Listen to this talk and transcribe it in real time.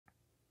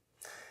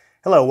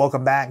Hello,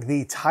 welcome back.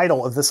 The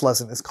title of this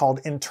lesson is called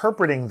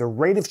Interpreting the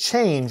Rate of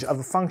Change of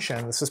a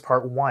Function. This is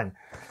part 1.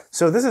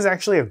 So this is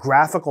actually a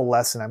graphical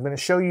lesson. I'm going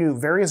to show you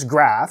various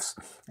graphs,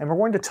 and we're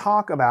going to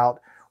talk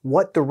about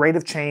what the rate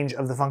of change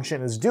of the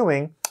function is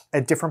doing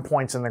at different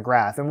points in the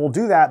graph. And we'll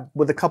do that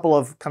with a couple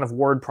of kind of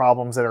word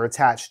problems that are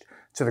attached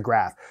to the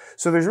graph.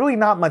 So there's really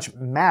not much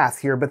math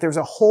here, but there's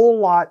a whole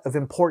lot of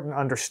important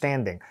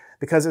understanding.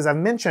 Because as I've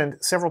mentioned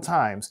several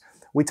times,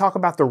 we talk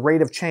about the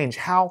rate of change,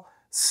 how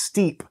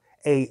steep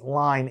a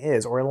line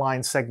is, or a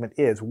line segment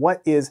is.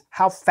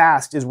 How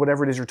fast is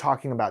whatever it is you're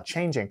talking about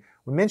changing?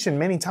 We mentioned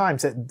many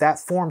times that that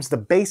forms the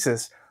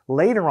basis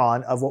later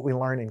on of what we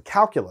learn in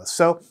calculus.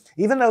 So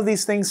even though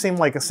these things seem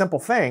like a simple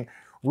thing,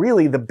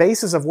 really the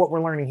basis of what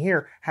we're learning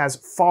here has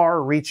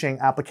far-reaching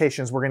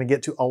applications we're going to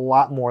get to a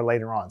lot more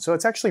later on. So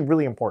it's actually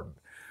really important.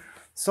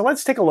 So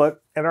let's take a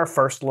look at our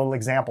first little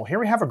example. Here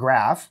we have a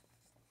graph,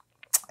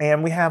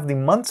 and we have the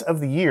months of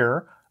the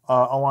year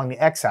along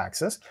the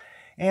x-axis.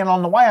 And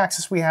on the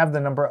y-axis, we have the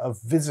number of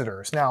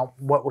visitors. Now,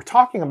 what we're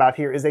talking about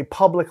here is a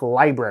public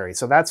library.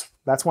 So that's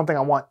one thing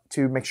I want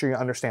to make sure you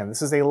understand.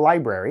 This is a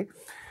library.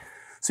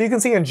 So you can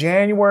see in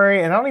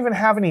January, and I don't even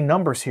have any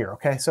numbers here,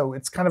 okay? So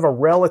it's kind of a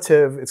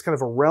relative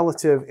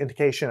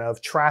indication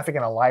of traffic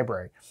in a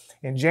library.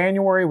 In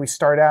January, we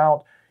start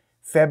out,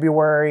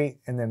 February,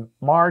 and then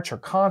March are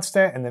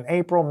constant, and then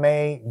April,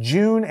 May,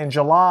 June, and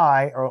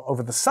July, or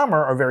over the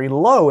summer, are very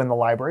low in the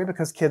library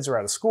because kids are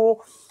out of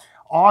school.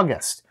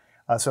 August.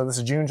 So this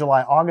is June,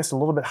 July, August, a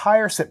little bit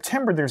higher.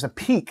 September, there's a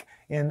peak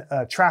in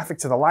traffic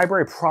to the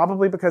library,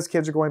 probably because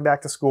kids are going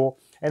back to school.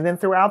 And then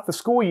throughout the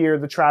school year,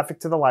 the traffic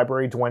to the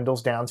library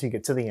dwindles down until you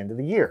get to the end of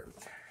the year.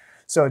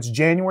 So it's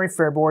January,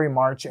 February,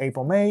 March,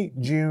 April, May,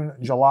 June,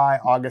 July,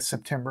 August,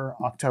 September,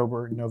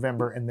 October,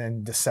 November, and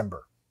then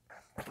December.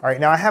 All right,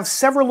 now I have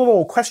several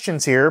little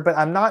questions here, but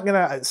I'm not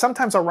gonna,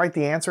 sometimes I'll write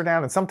the answer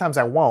down and sometimes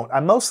I won't. I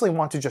mostly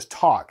want to just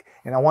talk.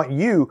 And I want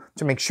you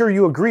to make sure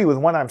you agree with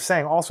what I'm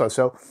saying also.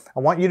 So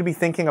I want you to be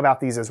thinking about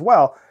these as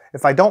well.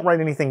 If I don't write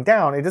anything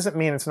down, it doesn't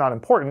mean it's not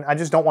important. I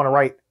just don't want to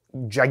write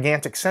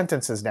gigantic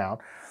sentences down.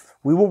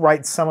 We will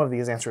write some of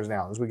these answers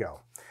down as we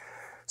go.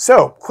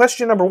 So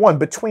question number 1,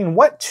 between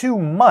what 2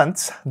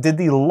 months did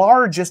the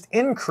largest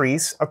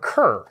increase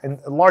occur?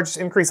 And the largest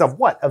increase of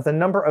what? Of the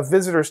number of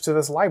visitors to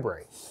this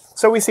library.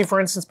 So we see,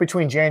 for instance,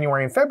 between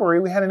January and February,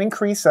 we had an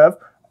increase of,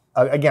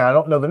 again, I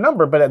don't know the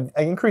number, but an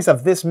increase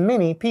of this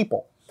many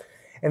people.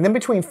 And then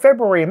between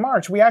February and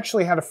March, we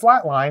actually had a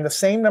flat line, the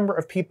same number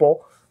of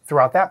people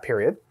throughout that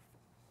period.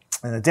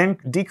 And a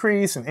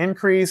decrease, an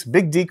increase,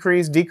 big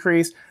decrease,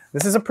 decrease.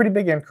 This is a pretty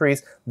big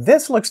increase.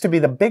 This looks to be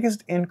the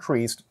biggest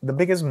increase, the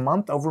biggest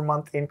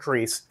month-over-month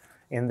increase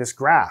in this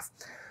graph.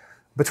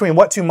 Between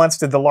what 2 months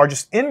did the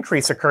largest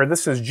increase occur?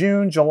 This is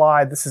June,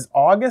 July, this is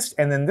August,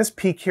 and then this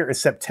peak here is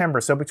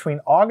September. So between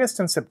August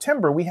and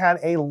September, we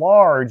had a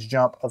large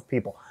jump of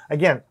people.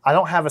 Again, I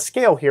don't have a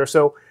scale here,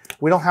 so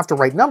we don't have to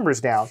write numbers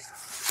down.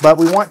 But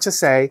we want to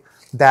say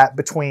that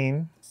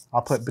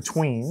I'll put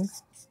between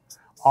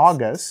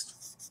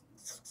August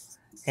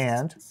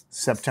and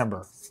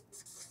September.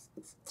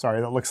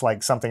 Sorry, that looks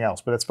like something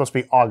else, but it's supposed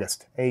to be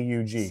August,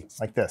 A-U-G,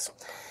 like this,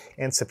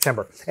 and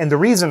September. And the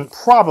reason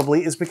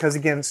probably is because,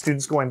 again,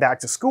 students going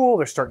back to school,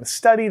 they're starting to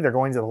study, they're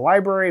going to the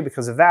library.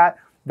 Because of that,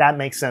 that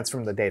makes sense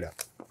from the data.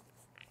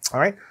 All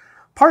right.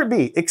 Part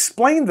B,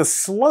 explain the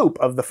slope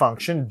of the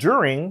function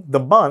during the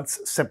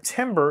months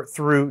September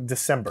through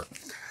December.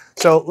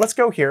 So let's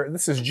go here.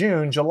 This is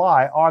June,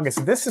 July,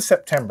 August. This is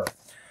September.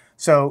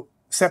 So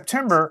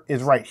September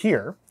is right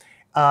here.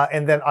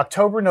 And then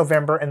October,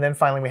 November, and then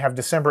finally we have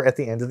December at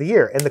the end of the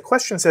year. And the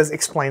question says,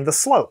 explain the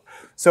slope.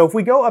 So if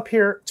we go up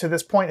here to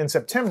this point in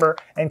September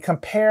and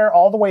compare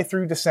all the way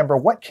through December,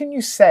 what can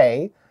you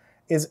say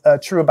is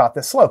true about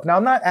this slope? Now,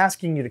 I'm not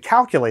asking you to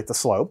calculate the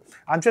slope.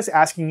 I'm just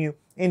asking you,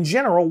 in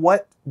general,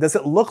 what does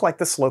it look like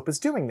the slope is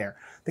doing there?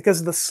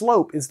 Because the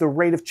slope is the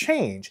rate of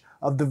change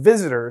of the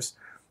visitors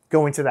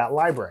going to that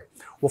library.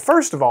 Well,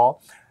 first of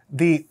all,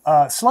 the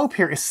slope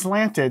here is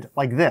slanted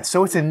like this.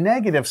 So it's a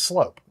negative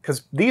slope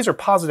because these are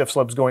positive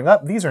slopes going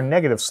up. These are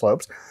negative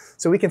slopes.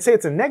 So we can say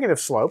it's a negative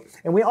slope.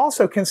 And we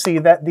also can see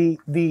that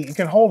you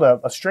can hold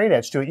a straight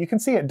edge to it. You can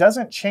see it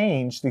doesn't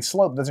change. The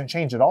slope doesn't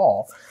change at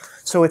all.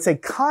 So it's a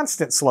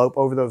constant slope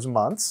over those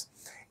months.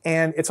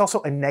 And it's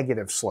also a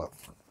negative slope.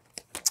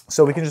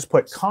 So we can just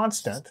put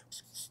constant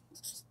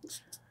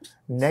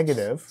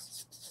negative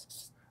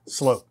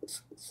slope.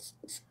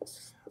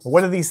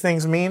 What do these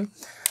things mean?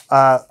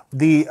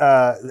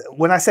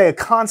 When I say a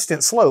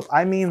constant slope,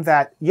 I mean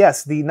that,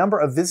 yes, the number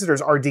of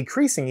visitors are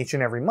decreasing each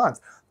and every month,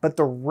 but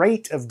the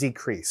rate of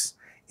decrease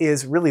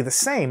is really the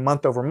same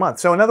month over month.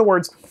 So in other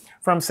words,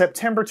 from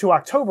September to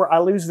October, I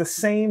lose the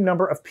same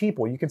number of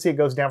people. You can see it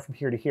goes down from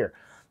here to here.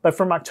 But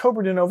from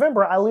October to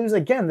November, I lose,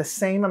 again, the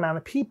same amount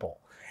of people.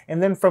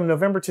 And then from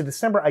November to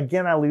December,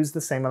 again, I lose the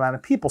same amount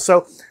of people.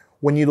 So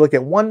when you look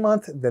at 1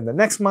 month, then the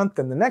next month,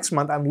 then the next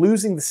month, I'm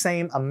losing the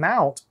same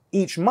amount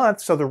each month,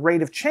 so the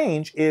rate of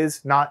change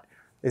is not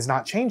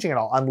changing at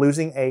all. I'm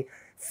losing a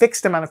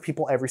fixed amount of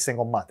people every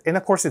single month. And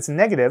of course, it's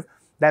negative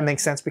That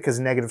makes sense because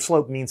negative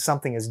slope means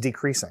something is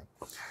decreasing.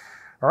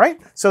 All right,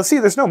 so see,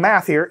 there's no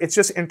math here. It's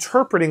just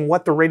interpreting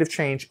what the rate of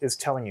change is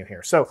telling you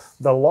here. So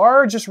the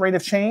largest rate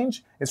of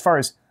change as far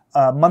as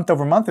month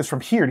over month is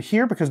from here to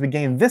here because we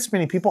gained this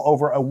many people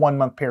over a 1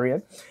 month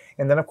period.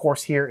 And then of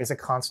course here is a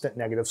constant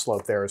negative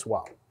slope there as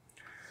well.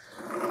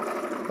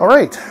 All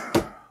right,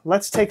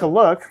 let's take a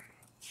look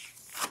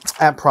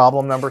at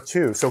problem number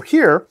 2. So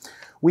here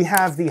we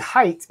have the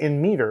height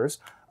in meters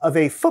of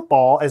a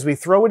football as we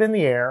throw it in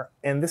the air,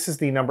 and this is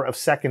the number of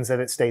seconds that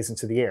it stays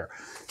into the air.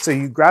 So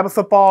you grab a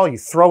football, you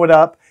throw it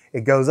up,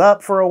 it goes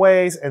up for a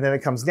ways, and then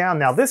it comes down.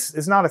 Now this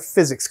is not a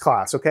physics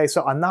class, okay?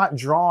 So I'm not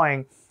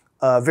drawing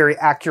very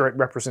accurate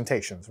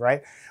representations,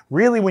 right?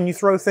 Really, when you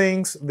throw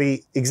things,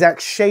 the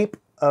exact shape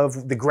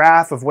of the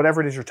graph of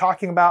whatever it is you're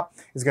talking about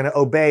is going to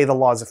obey the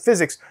laws of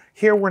physics.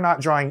 Here we're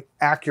not drawing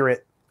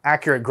accurate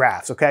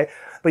graphs, okay?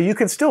 But you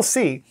can still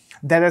see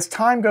that as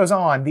time goes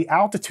on, the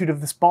altitude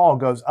of this ball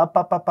goes up,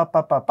 up, up, up,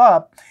 up, up,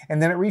 up,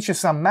 and then it reaches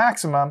some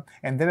maximum,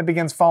 and then it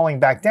begins falling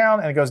back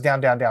down, and it goes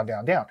down, down, down,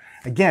 down, down.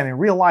 Again, in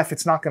real life,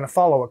 it's not going to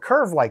follow a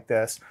curve like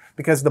this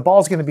because the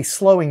ball's going to be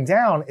slowing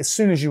down as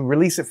soon as you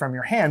release it from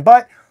your hand.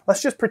 But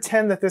let's just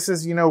pretend that this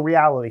is,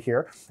 reality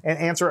here and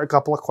answer a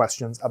couple of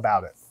questions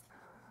about it.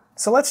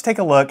 So let's take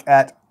a look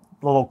at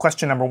little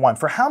question number 1.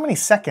 For how many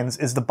seconds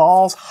is the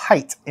ball's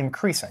height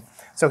increasing?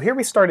 So here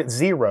we start at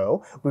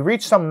 0, we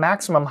reach some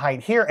maximum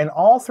height here, and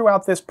all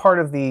throughout this part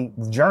of the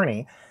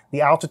journey,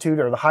 the altitude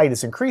or the height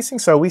is increasing.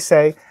 So we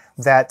say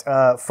that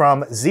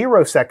from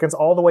 0 seconds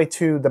all the way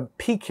to the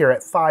peak here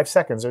at 5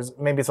 seconds.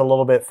 Maybe it's a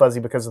little bit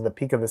fuzzy because of the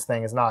peak of this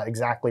thing is not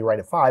exactly right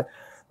at 5,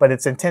 but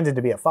it's intended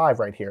to be at 5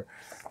 right here.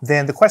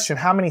 Then the question,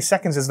 how many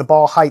seconds is the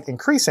ball height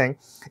increasing?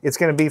 It's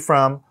going to be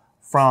from,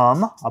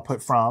 I'll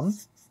put from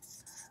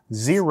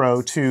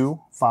 0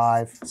 to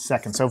 5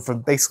 seconds. So for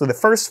basically the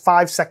first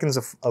 5 seconds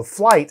of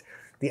flight,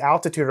 the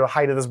altitude or the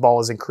height of this ball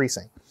is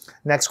increasing.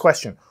 Next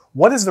question,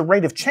 what is the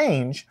rate of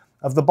change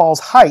of the ball's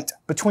height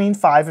between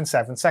 5 and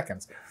 7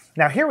 seconds?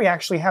 Now here we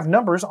actually have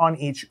numbers on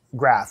each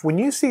graph. When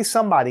you see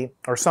somebody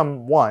or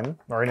someone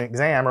or an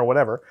exam or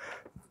whatever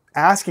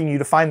asking you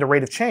to find the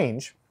rate of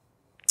change,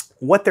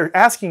 what they're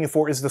asking you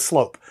for is the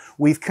slope.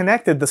 We've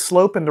connected the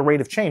slope and the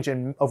rate of change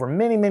in over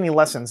many, many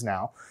lessons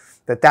now.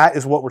 That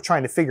is what we're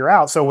trying to figure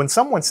out. So when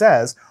someone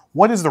says,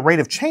 what is the rate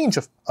of change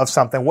of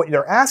something, what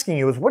they're asking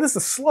you is, what is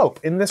the slope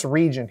in this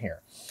region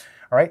here?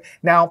 All right.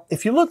 Now,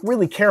 if you look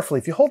really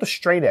carefully, if you hold a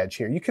straight edge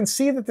here, you can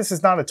see that this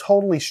is not a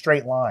totally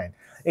straight line.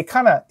 It's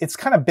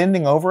kind of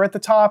bending over at the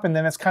top, and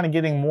then it's kind of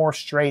getting more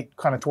straight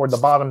kind of toward the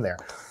bottom there.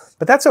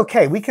 But that's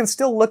okay. We can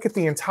still look at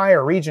the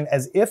entire region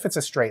as if it's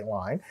a straight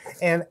line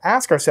and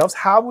ask ourselves,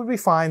 how would we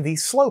find the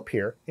slope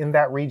here in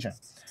that region?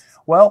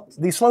 Well,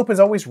 the slope is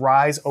always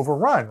rise over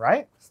run,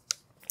 right?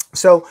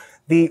 So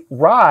the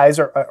rise,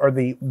 or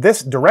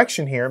this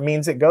direction here,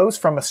 means it goes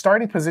from a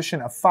starting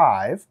position of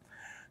 5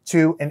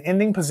 to an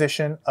ending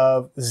position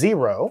of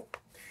 0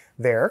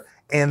 there,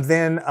 and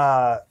then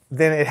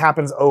it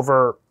happens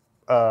over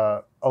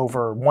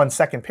 1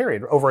 second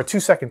period, over a 2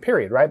 second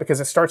period, right? Because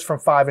it starts from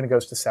 5 and it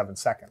goes to 7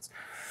 seconds.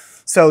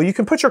 So you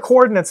can put your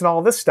coordinates and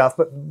all this stuff,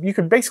 but you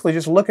can basically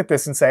just look at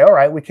this and say, all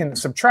right, we can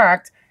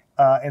subtract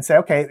and say,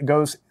 okay, it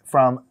goes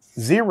from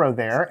 0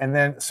 there, and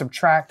then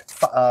subtract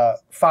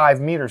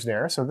 5 meters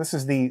there. So this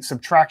is the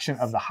subtraction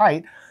of the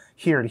height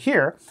here to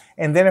here.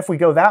 And then if we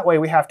go that way,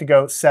 we have to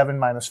go 7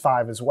 minus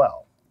 5 as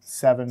well.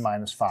 7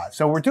 minus 5.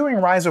 So we're doing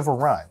rise over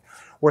run.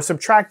 We're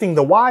subtracting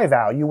the y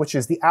value, which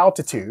is the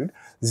altitude,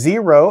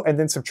 0, and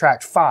then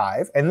subtract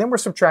 5. And then we're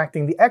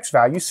subtracting the x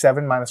value,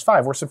 7 minus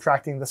 5. We're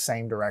subtracting the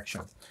same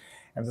direction.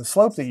 And the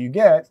slope that you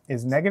get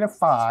is negative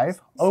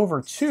 5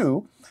 over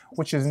 2,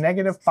 which is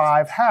negative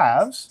 5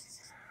 halves.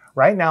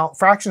 Right now,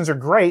 fractions are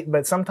great,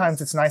 but sometimes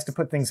it's nice to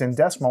put things in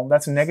decimal.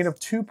 That's negative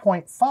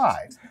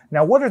 2.5.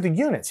 Now, what are the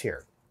units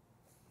here?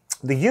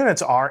 The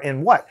units are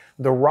in what?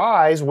 The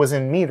rise was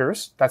in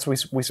meters. That's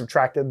what we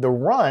subtracted. The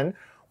run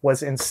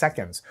was in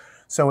seconds.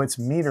 So it's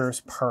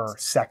meters per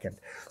second.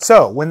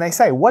 So when they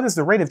say, what is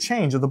the rate of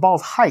change of the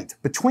ball's height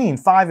between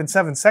 5 and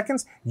 7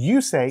 seconds?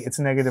 You say it's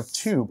negative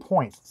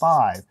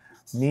 2.5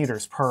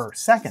 meters per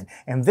second.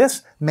 And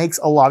this makes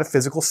a lot of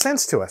physical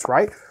sense to us,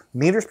 right?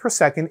 Meters per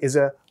second is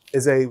a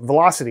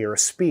velocity or a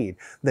speed.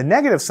 The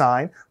negative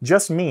sign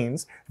just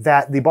means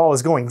that the ball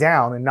is going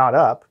down and not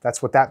up.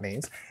 That's what that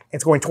means.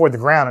 It's going toward the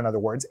ground, in other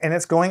words, and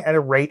it's going at a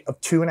rate of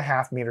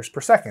 2.5 meters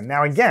per second.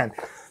 Now again,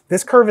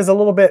 this curve is a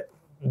little bit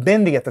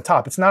bendy at the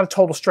top. It's not a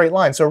total straight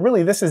line. So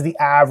really this is the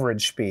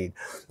average speed.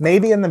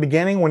 Maybe in the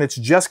beginning when it's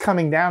just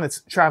coming down,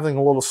 it's traveling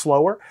a little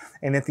slower.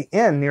 And at the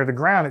end near the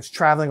ground, it's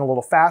traveling a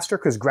little faster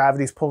because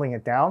gravity's pulling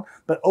it down.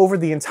 But over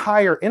the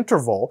entire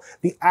interval,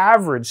 the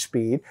average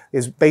speed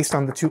is based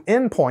on the two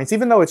endpoints.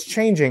 Even though it's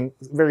changing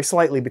very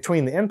slightly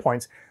between the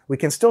endpoints, we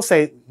can still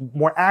say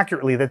more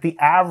accurately that the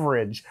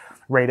average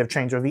rate of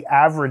change or the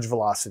average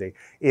velocity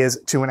is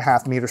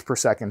 2.5 meters per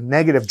second.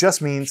 Negative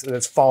just means that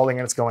it's falling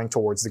and it's going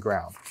towards the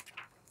ground.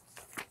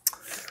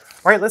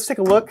 All right, let's take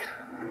a look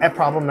at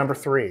problem number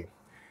 3.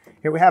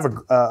 Here we have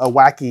a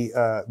wacky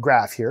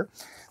graph here.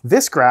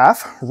 This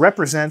graph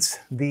represents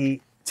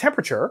the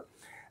temperature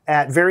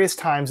at various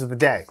times of the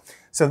day.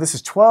 So this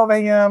is 12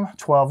 a.m.,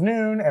 12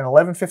 noon, and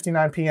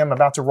 11:59 p.m.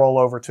 about to roll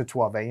over to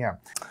 12 a.m.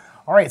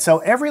 All right, so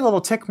every little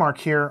tick mark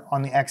here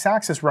on the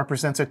x-axis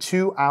represents a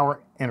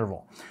 2-hour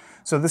interval.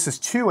 So this is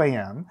 2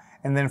 a.m.,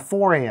 and then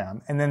 4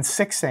 a.m., and then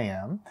 6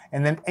 a.m.,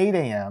 and then 8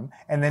 a.m.,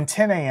 and then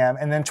 10 a.m.,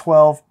 and then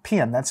 12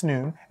 p.m., that's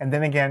noon, and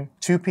then again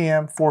 2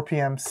 p.m., 4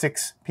 p.m.,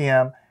 6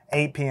 p.m.,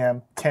 8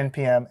 p.m., 10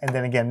 p.m., and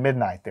then again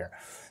midnight there.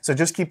 So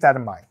just keep that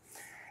in mind.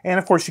 And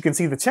of course you can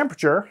see the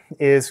temperature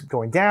is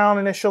going down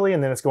initially,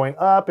 and then it's going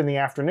up in the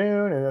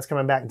afternoon, and it's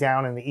coming back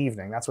down in the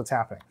evening. That's what's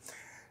happening.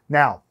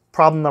 Now,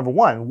 problem number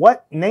one,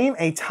 name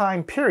a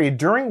time period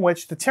during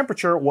which the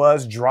temperature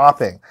was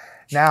dropping.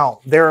 Now,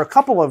 there are a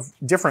couple of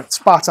different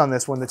spots on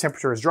this when the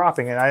temperature is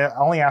dropping, and I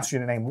only asked you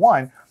to name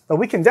one, but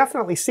we can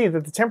definitely see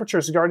that the temperature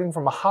is starting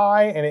from a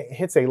high and it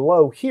hits a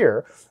low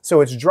here.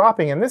 So it's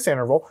dropping in this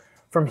interval.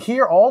 From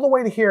here all the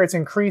way to here, it's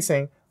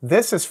increasing.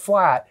 This is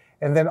flat,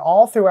 and then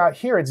all throughout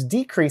here, it's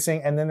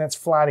decreasing, and then it's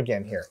flat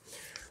again here.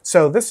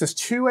 So this is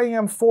 2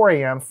 a.m., 4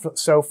 a.m.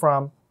 So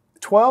from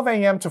 12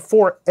 a.m. to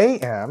 4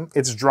 a.m.,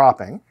 it's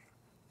dropping.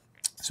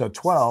 So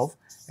 12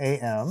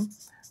 a.m.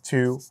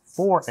 to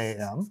 4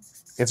 a.m.,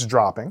 it's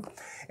dropping.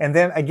 And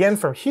then again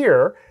from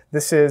here,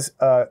 this is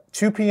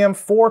 2 p.m.,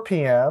 4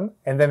 p.m.,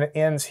 and then it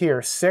ends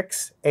here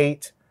 6,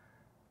 8,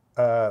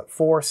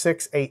 4,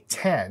 6, 8,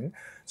 10.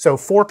 So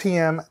 4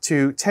 p.m.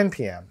 to 10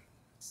 p.m.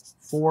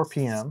 4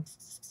 p.m.,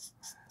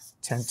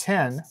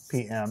 10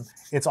 p.m.,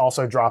 it's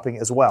also dropping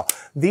as well.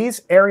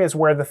 These areas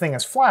where the thing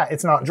is flat,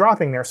 it's not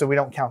dropping there, so we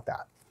don't count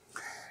that.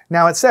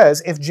 Now it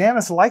says, if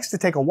Janice likes to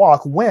take a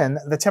walk when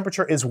the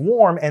temperature is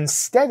warm and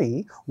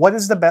steady, what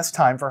is the best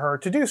time for her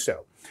to do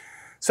so?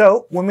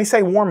 So when we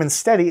say warm and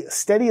steady,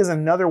 steady is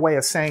another way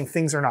of saying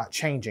things are not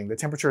changing. The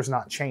temperature is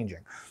not changing.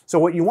 So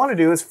what you want to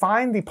do is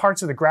find the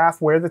parts of the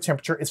graph where the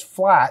temperature is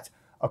flat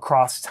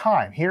across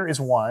time. Here is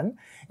one,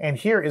 and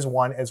here is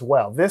one as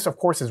well. This, of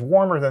course, is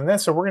warmer than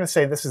this, so we're going to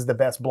say this is the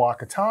best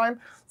block of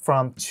time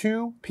from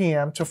 2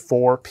 p.m. to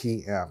 4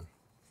 p.m.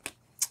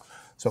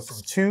 So from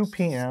 2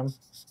 p.m.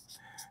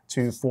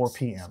 to 4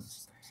 p.m.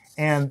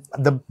 And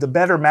the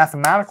better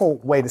mathematical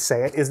way to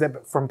say it is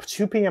that from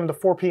 2 p.m. to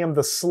 4 p.m.,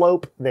 the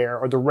slope there,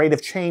 or the rate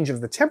of change of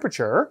the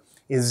temperature,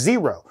 is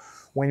 0.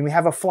 When we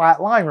have a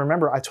flat line,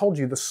 remember I told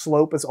you the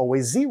slope is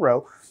always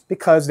 0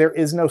 because there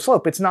is no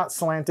slope. It's not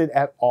slanted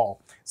at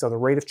all. So the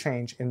rate of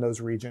change in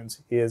those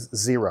regions is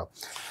 0.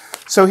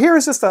 So here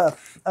is just a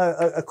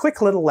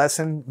quick little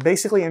lesson,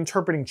 basically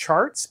interpreting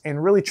charts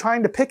and really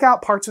trying to pick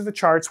out parts of the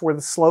charts where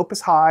the slope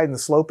is high and the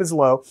slope is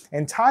low,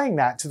 and tying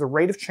that to the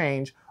rate of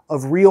change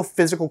of real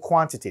physical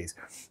quantities.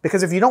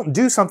 Because if you don't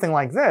do something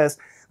like this,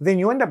 then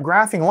you end up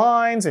graphing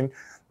lines,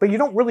 but you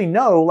don't really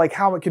know like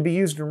how it could be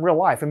used in real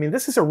life. I mean,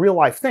 this is a real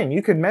life thing.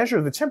 You could measure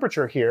the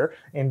temperature here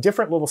in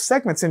different little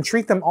segments and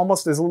treat them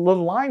almost as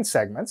little line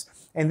segments,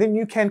 and then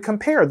you can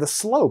compare the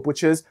slope,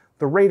 which is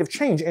the rate of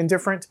change in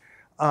different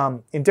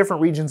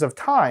regions of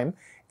time,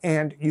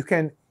 and you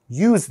can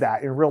use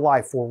that in real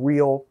life for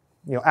real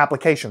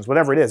applications,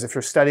 whatever it is, if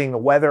you're studying the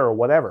weather or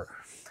whatever.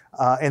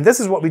 And this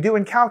is what we do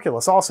in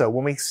calculus also.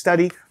 When we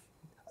study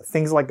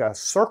things like a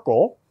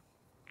circle,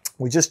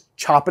 we just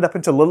chop it up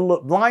into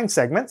little line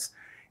segments,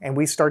 and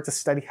we start to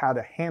study how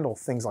to handle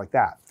things like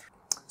that.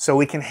 So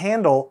we can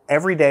handle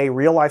everyday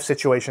real-life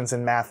situations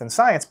in math and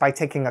science by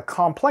taking a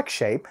complex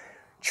shape,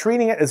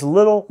 treating it as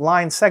little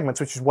line segments,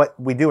 which is what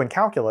we do in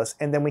calculus,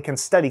 and then we can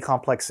study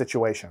complex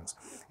situations.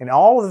 And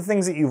all of the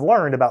things that you've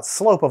learned about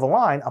slope of a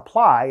line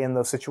apply in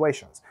those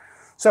situations.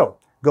 So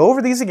go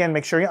over these again,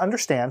 make sure you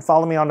understand.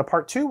 Follow me on to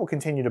part 2. We'll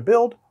continue to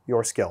build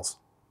your skills.